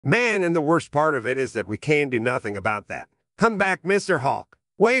Man, and the worst part of it is that we can't do nothing about that. Come back, Mr. Hawk.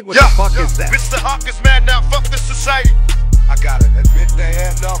 Wait, what the fuck is that? Mr. Hawk is mad now, fuck this society. I gotta admit they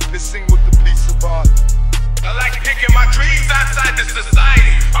had enough pissing with the piece of art. I like picking my dreams outside the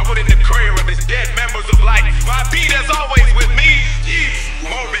society. I put in the career of his dead members of life. My beat is always with me. Yeah,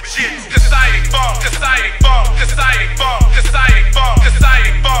 morbid shit. Deciding fall, deciding fall, deciding fall, deciding fall,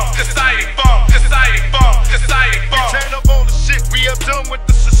 deciding fall, deciding fall, deciding fall, deciding fall. Turn up all the shit, we are done with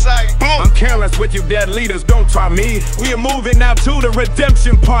the society. Boom. I'm careless with you dead leaders, don't try me. We are moving now to the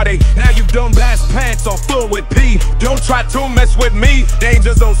redemption party. Now you don't blast pants or full with pee. Don't try to mess with me.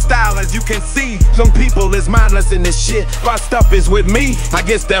 Danger's on style, as you can see. Some people is mindless in this shit. My stuff is with me. I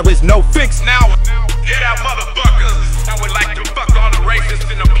guess there is no fix now. Get out, motherfuckers. I would like to fuck all the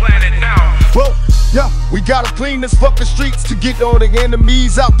racists in the planet now. Well, yeah, we gotta clean this fucking streets to get all the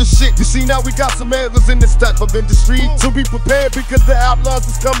enemies out the shit. You see, now we got some antlers in this type of industry. So be prepared because the outlaws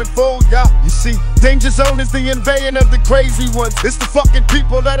is coming for ya. You see, danger zone is the invasion of the crazy ones. It's the fucking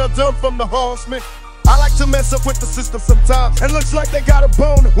people that are done from the horsemen. I like to mess up with the system sometimes. It looks like they got a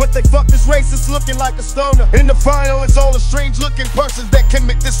boner. What they fuck this racist looking like a stoner. In the final, it's all the strange looking persons that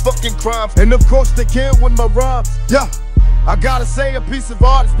commit this fucking crime. And of course they can't win my rhymes. Yeah, I gotta say a piece of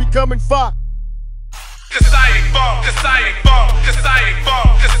art is becoming fire. Deciding fall, deciding fall, deciding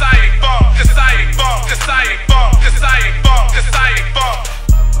fall, deciding fall, deciding fall, deciding fall, deciding fall, deciding fall.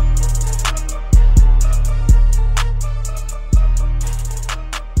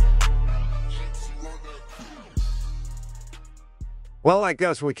 Well, like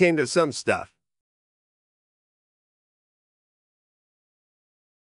us, we came to some stuff.